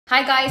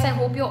Hi guys, I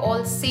hope you're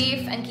all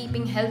safe and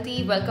keeping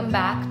healthy. Welcome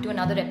back to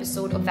another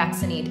episode of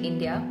Vaccinate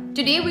India.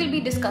 Today we'll be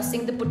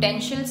discussing the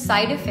potential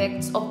side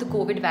effects of the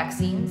COVID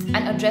vaccines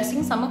and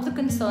addressing some of the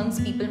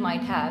concerns people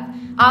might have.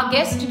 Our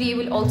guest today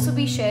will also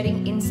be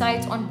sharing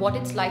insights on what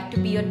it's like to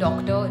be a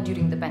doctor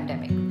during the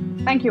pandemic.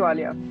 Thank you,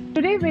 Alia.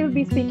 Today we'll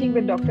be speaking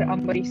with Dr.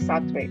 Ambarish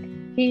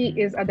Satwik. He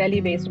is a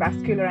Delhi-based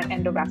vascular and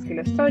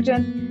endovascular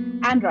surgeon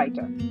and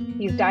writer.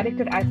 He's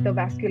director at the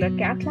Vascular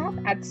Cath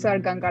Lab at Sir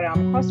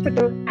Gangaram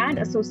Hospital and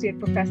associate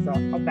professor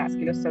of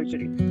vascular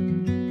surgery.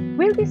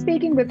 We'll be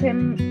speaking with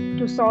him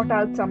to sort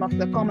out some of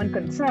the common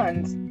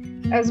concerns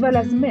as well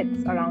as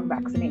myths around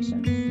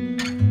vaccinations.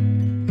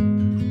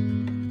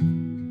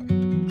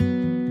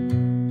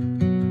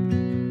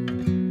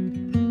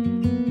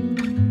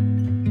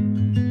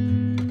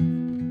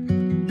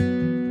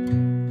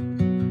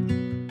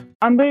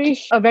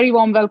 Ambarish, a very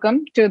warm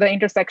welcome to the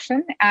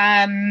intersection.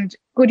 And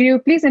could you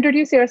please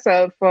introduce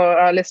yourself for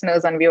our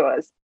listeners and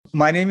viewers?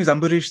 My name is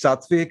Ambarish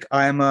Satwik.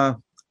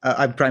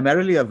 I'm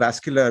primarily a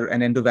vascular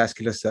and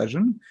endovascular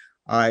surgeon.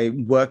 I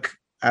work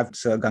at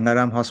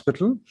Gangaram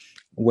Hospital,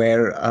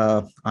 where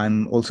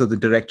I'm also the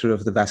director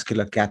of the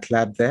Vascular Cath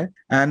Lab there.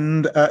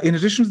 And in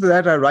addition to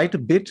that, I write a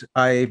bit.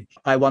 I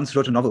once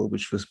wrote a novel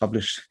which was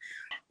published.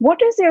 What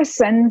is your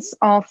sense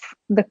of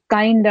the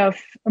kind of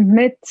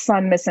myths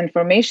and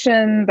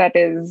misinformation that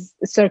is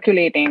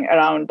circulating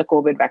around the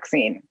COVID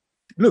vaccine?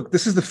 Look,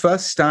 this is the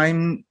first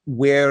time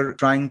we're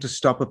trying to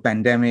stop a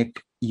pandemic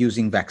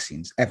using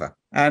vaccines ever.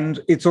 And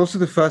it's also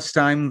the first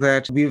time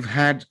that we've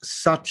had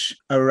such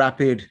a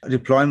rapid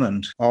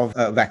deployment of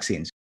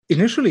vaccines.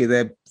 Initially,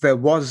 there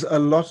was a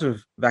lot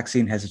of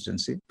vaccine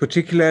hesitancy,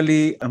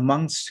 particularly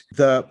amongst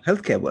the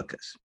healthcare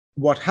workers.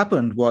 What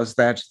happened was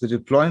that the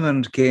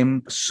deployment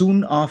came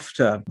soon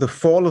after the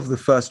fall of the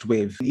first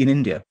wave in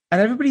India. And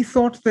everybody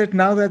thought that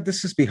now that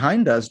this is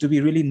behind us, do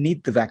we really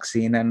need the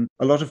vaccine? And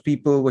a lot of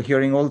people were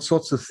hearing all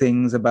sorts of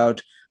things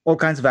about all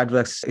kinds of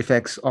adverse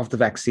effects of the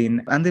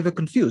vaccine, and they were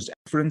confused.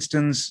 For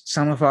instance,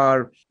 some of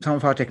our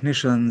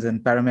technicians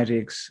and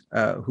paramedics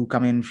who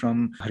come in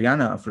from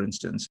Haryana, for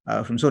instance,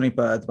 from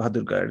Sonipat,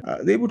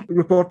 Bahadurgarh, they would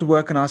report to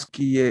work and ask,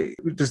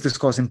 does this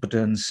cause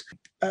impotence?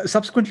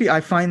 Subsequently, I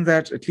find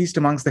that at least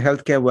amongst the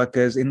healthcare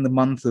workers in the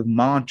month of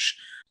March,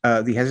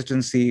 the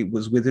hesitancy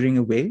was withering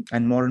away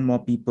and more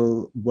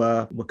people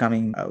were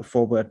coming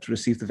forward to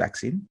receive the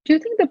vaccine. Do you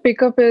think the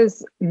pickup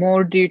is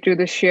more due to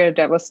the sheer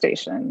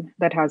devastation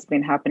that has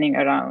been happening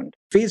around?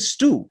 Phase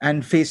 2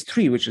 and phase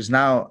 3, which is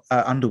now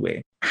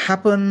underway,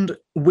 happened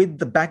with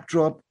the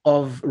backdrop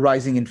of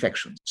rising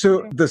infections.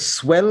 So the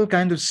swell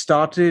kind of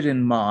started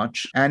in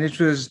March and it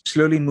was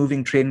slowly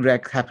moving train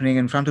wreck happening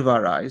in front of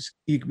our eyes.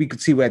 We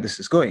could see where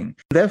this is going.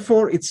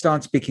 Therefore, it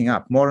starts picking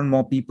up. More and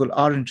more people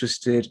are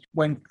interested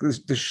when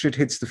the shit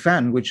hits the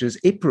fan, which is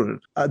April.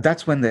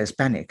 That's when there's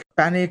panic.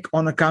 Panic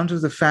on account of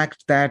the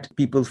fact that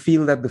people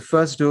feel that the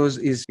first dose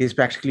is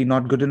practically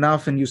not good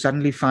enough. And you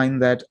suddenly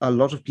find that a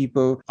lot of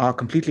people are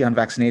completely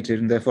unvaccinated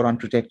and therefore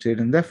unprotected,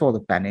 and therefore the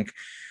panic.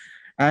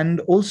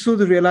 And also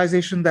the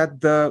realization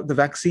that the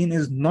vaccine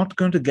is not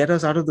going to get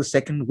us out of the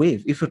second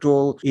wave. If at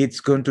all, it's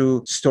going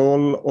to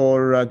stall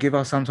or give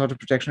us some sort of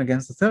protection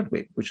against the third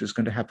wave, which is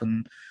going to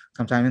happen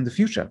sometime in the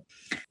future.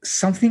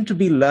 Something to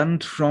be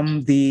learned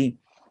from the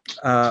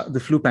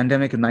flu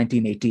pandemic in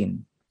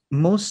 1918.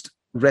 Most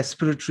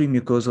respiratory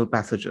mucosal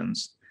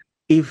pathogens,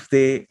 if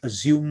they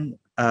assume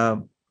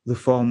the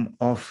form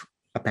of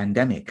a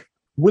pandemic,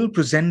 will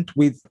present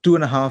with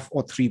 2.5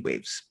 or 3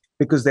 waves,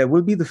 because there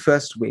will be the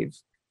first wave,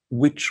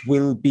 which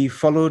will be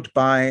followed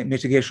by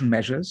mitigation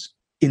measures.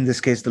 In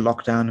this case, the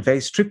lockdown, a very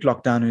strict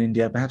lockdown in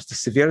India, perhaps the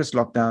severest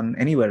lockdown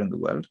anywhere in the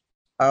world.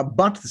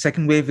 But the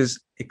second wave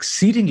is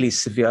exceedingly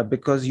severe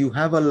because you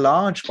have a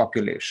large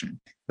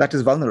population that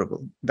is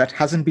vulnerable, that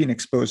hasn't been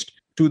exposed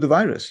to the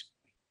virus.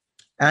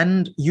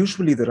 And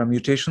usually there are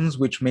mutations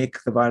which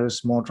make the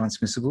virus more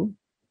transmissible.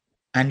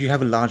 And you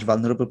have a large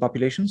vulnerable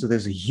population. So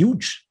there's a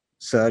huge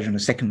surge in a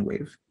second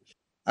wave.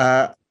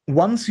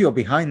 Once you're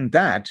behind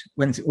that,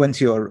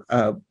 once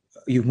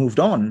you've moved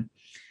on,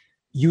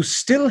 you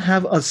still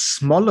have a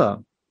smaller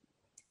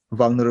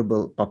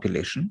vulnerable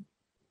population,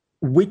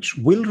 which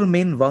will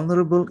remain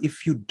vulnerable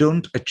if you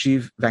don't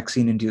achieve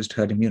vaccine-induced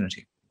herd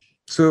immunity.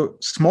 So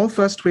small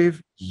first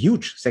wave,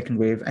 huge second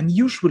wave, and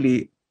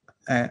usually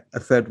a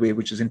third wave,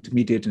 which is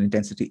intermediate in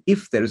intensity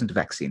if there isn't a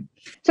vaccine.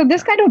 So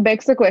this kind of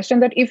begs the question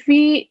that if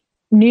we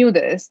knew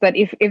this, that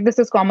if this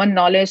is common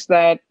knowledge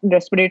that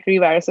respiratory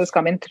viruses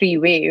come in 3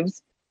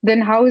 waves,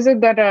 then how is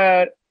it that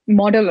our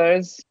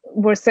modelers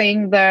were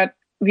saying that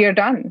we are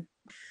done?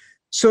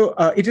 So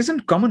it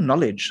isn't common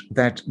knowledge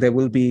that there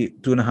will be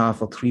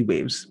 2.5 or 3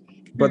 waves,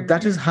 but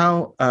that is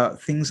how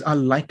things are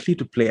likely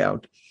to play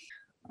out.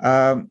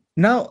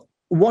 Now,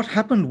 what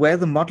happened where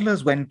the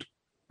modelers went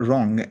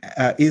wrong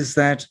is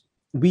that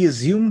we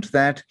assumed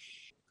that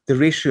the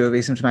ratio of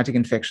asymptomatic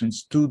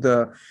infections to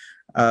the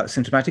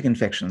symptomatic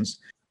infections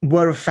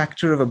were a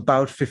factor of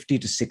about 50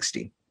 to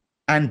 60.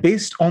 And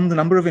based on the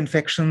number of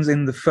infections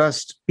in the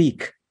first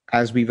peak,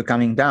 as we were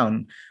coming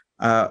down,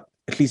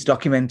 at least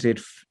documented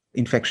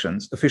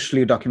infections,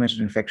 officially documented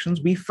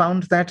infections, we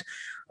found that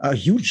a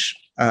huge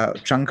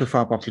chunk of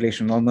our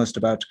population, almost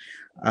about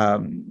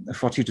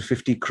 40 to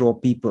 50 crore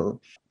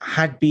people,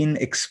 had been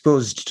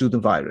exposed to the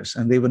virus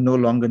and they were no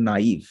longer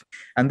naive.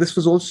 And this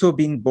was also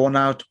being borne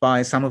out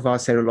by some of our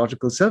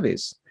serological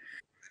surveys.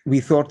 We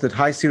thought that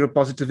high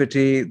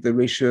seropositivity, the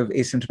ratio of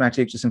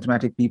asymptomatic to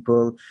symptomatic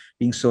people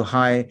being so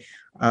high,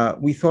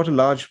 we thought a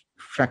large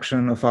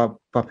fraction of our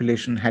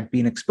population had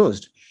been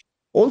exposed.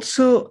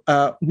 Also,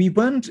 we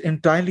weren't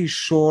entirely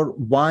sure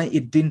why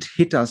it didn't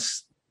hit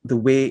us the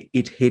way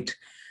it hit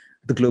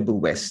the global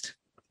West,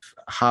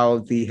 how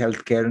the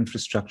healthcare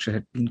infrastructure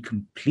had been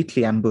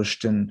completely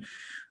ambushed and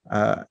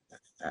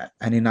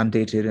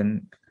inundated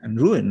and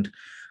ruined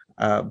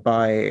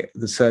by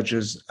the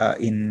surges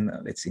in,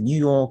 let's say, New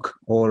York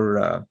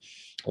or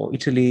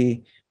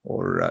Italy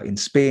or in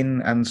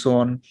Spain and so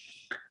on,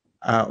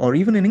 or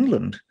even in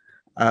England.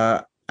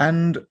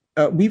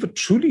 We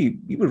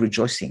were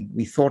rejoicing.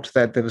 We thought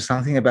that there was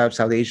something about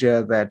South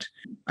Asia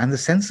and the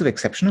sense of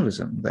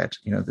exceptionalism that,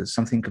 there's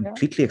something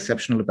completely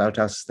exceptional about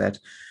us, that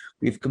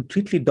we've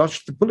completely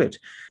dodged the bullet.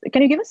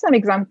 Can you give us some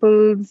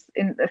examples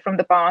from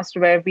the past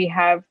where we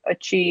have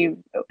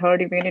achieved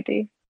herd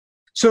immunity?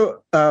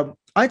 So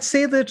I'd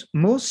say that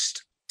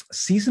most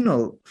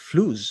seasonal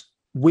flus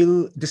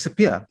will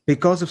disappear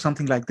because of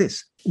something like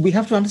this. We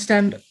have to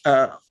understand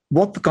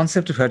what the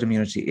concept of herd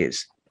immunity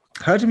is.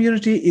 Herd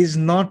immunity is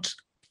not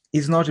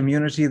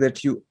immunity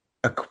that you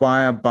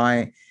acquire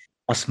by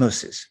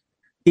osmosis.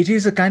 It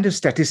is a kind of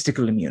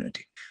statistical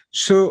immunity.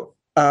 So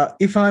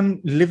if I'm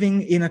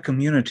living in a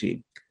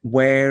community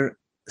where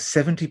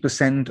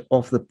 70%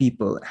 of the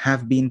people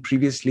have been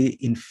previously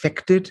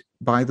infected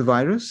by the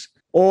virus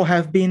or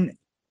have been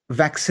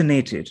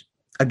vaccinated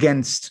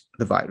against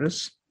the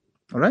virus,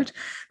 all right?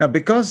 Now,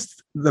 because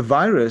the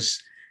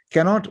virus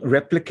cannot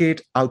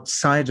replicate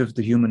outside of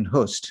the human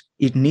host,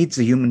 it needs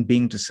a human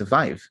being to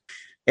survive.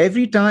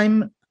 Every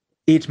time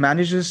it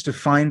manages to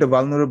find a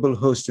vulnerable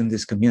host in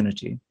this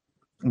community,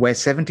 where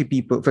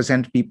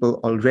 70% people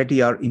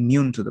already are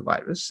immune to the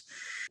virus,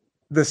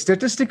 the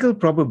statistical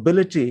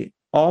probability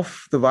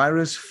of the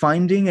virus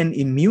finding an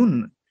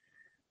immune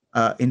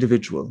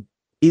individual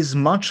is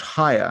much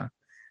higher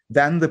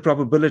than the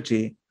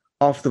probability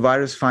of the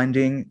virus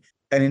finding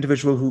an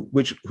individual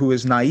who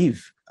is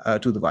naive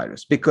to the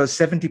virus, because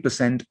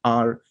 70%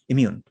 are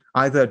immune,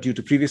 either due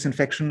to previous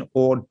infection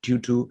or due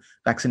to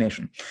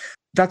vaccination.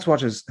 That's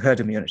what is herd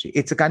immunity.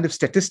 It's a kind of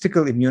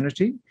statistical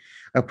immunity,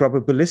 a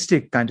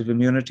probabilistic kind of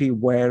immunity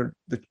where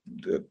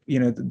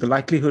the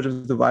likelihood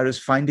of the virus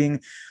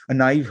finding a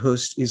naive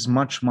host is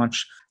much,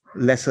 much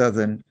lesser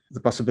than the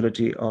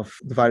possibility of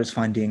the virus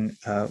finding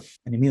an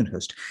immune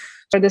host.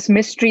 So this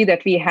mystery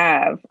that we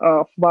have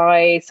of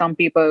why some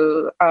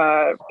people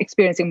are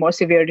experiencing more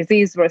severe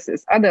disease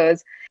versus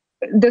others,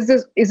 is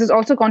this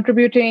also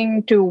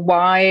contributing to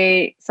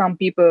why some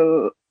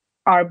people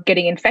are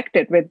getting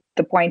infected with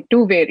the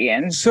 0.2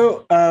 variant?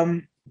 So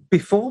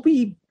before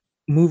we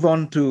move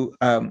on to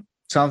some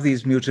of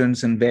these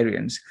mutants and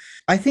variants,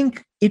 I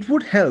think it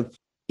would help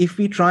if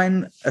we try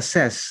and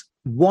assess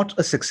what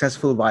a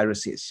successful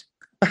virus is.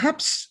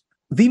 Perhaps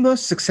the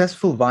most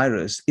successful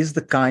virus is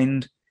the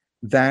kind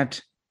that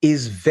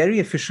is very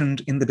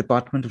efficient in the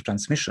department of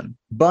transmission,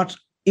 but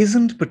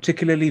isn't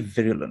particularly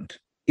virulent,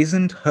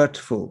 isn't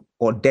hurtful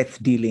or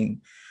death-dealing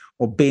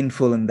or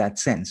baneful in that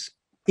sense.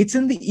 It's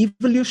in the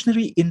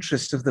evolutionary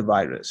interest of the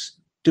virus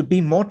to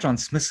be more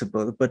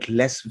transmissible, but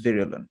less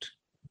virulent.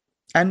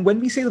 And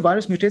when we say the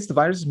virus mutates, the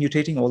virus is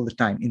mutating all the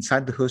time.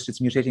 Inside the host, it's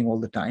mutating all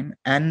the time.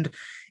 And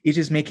it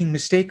is making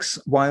mistakes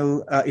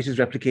while it is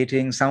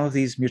replicating. Some of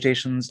these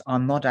mutations are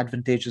not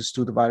advantageous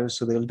to the virus,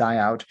 so they'll die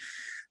out.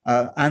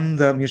 And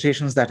the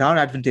mutations that are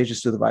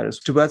advantageous to the virus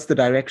towards the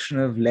direction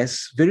of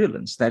less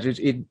virulence, that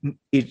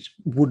it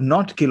would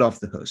not kill off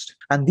the host.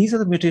 And these are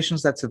the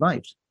mutations that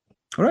survived.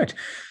 All right.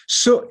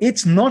 So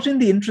it's not in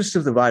the interest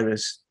of the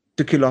virus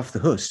to kill off the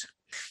host.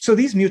 So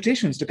these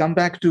mutations, to come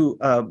back to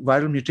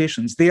viral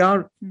mutations,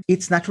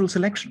 it's natural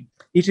selection.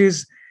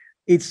 It's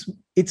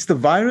the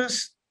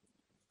virus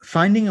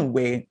finding a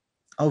way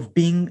of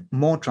being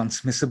more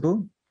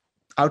transmissible,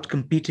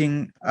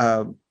 outcompeting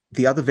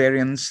the other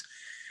variants,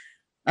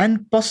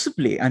 and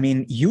possibly,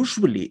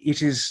 usually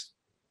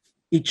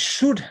it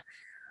should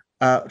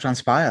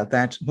transpire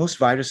that most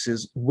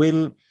viruses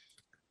will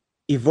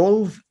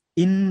evolve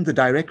in the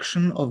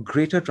direction of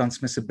greater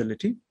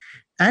transmissibility,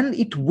 and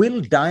it will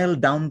dial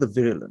down the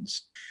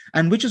virulence,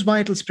 and which is why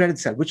it will spread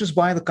itself, which is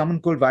why the common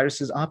cold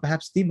viruses are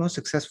perhaps the most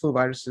successful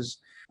viruses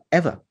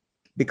ever,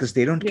 because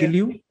they don't kill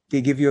you.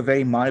 They give you a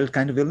very mild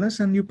kind of illness,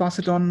 and you pass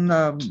it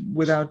on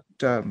without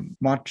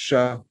much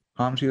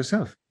harm to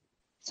yourself.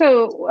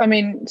 So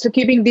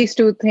keeping these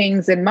two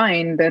things in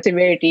mind, the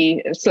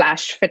severity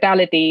 /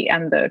 fatality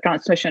and the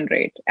transmission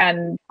rate.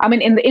 And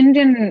in the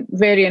Indian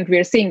variant,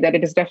 we're seeing that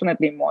it is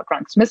definitely more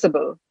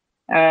transmissible.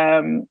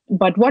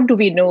 But what do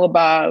we know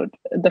about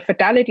the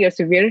fatality or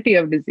severity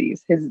of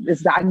disease?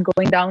 Is that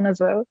going down as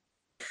well?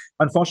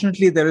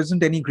 Unfortunately, there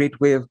isn't any great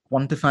way of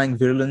quantifying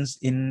virulence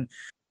in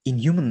in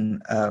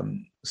human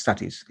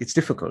studies. It's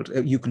difficult.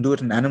 You can do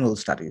it in animal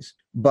studies,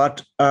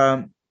 but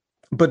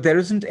there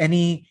isn't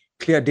any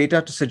clear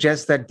data to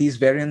suggest that these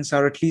variants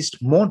are at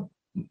least more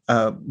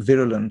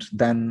virulent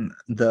than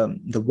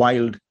the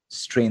wild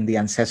strain, the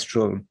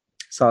ancestral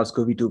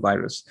SARS-CoV-2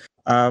 virus.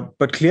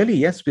 But clearly,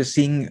 yes, we're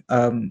seeing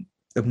a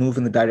move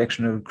in the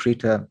direction of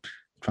greater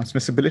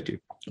transmissibility,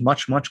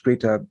 much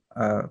greater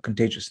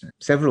contagiousness,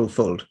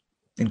 several-fold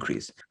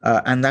increase.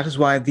 And that is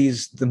why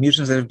the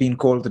mutants that have been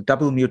called the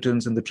double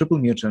mutants and the triple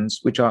mutants,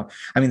 which are,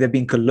 they're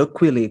being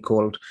colloquially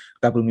called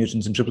double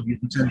mutants and triple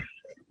mutants. And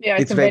yeah,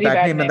 it's a very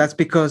bad name. And that's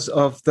because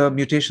of the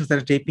mutations that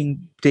are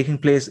taking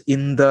place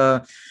in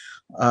the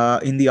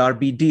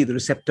RBD, the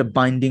receptor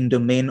binding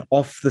domain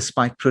of the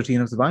spike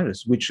protein of the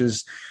virus, which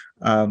is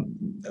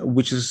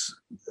the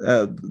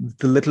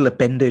little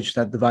appendage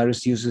that the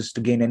virus uses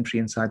to gain entry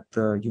inside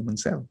the human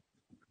cell.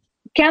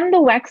 Can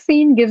the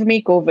vaccine give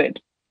me COVID?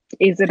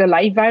 Is it a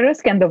live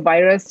virus? Can the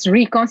virus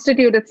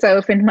reconstitute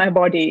itself in my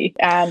body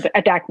and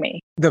attack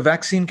me? The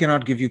vaccine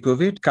cannot give you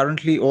COVID.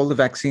 Currently, all the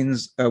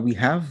vaccines we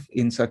have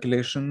in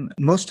circulation,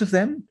 most of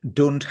them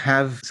don't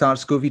have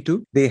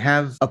SARS-CoV-2. They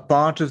have a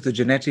part of the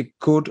genetic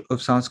code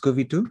of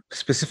SARS-CoV-2,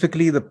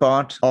 specifically the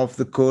part of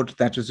the code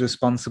that is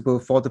responsible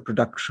for the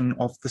production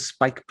of the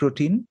spike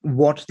protein.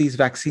 What these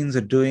vaccines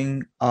are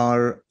doing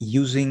are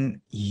using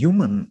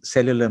human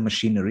cellular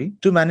machinery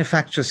to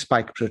manufacture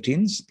spike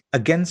proteins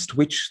against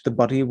which the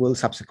body will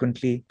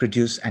subsequently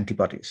produce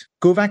antibodies.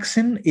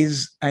 Covaxin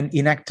is an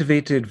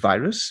inactivated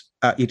virus.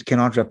 It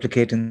cannot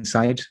replicate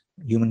inside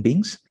human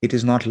beings. It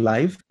is not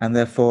live, and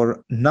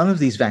therefore none of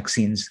these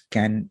vaccines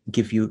can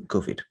give you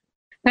COVID.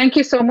 Thank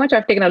you so much.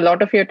 I've taken a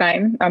lot of your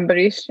time,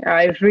 Ambarish.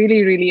 I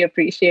really, really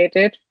appreciate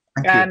it.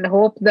 And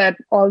hope that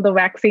all the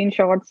vaccine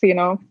shots,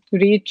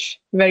 reach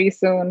very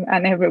soon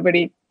and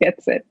everybody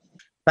gets it.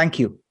 Thank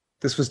you.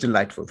 This was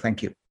delightful.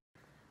 Thank you.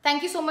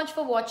 Thank you so much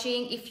for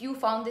watching. If you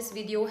found this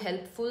video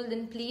helpful,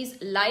 then please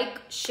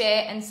like,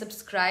 share and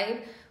subscribe.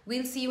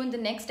 We'll see you in the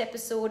next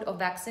episode of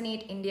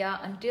Vaccinate India.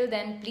 Until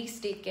then, please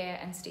take care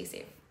and stay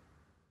safe.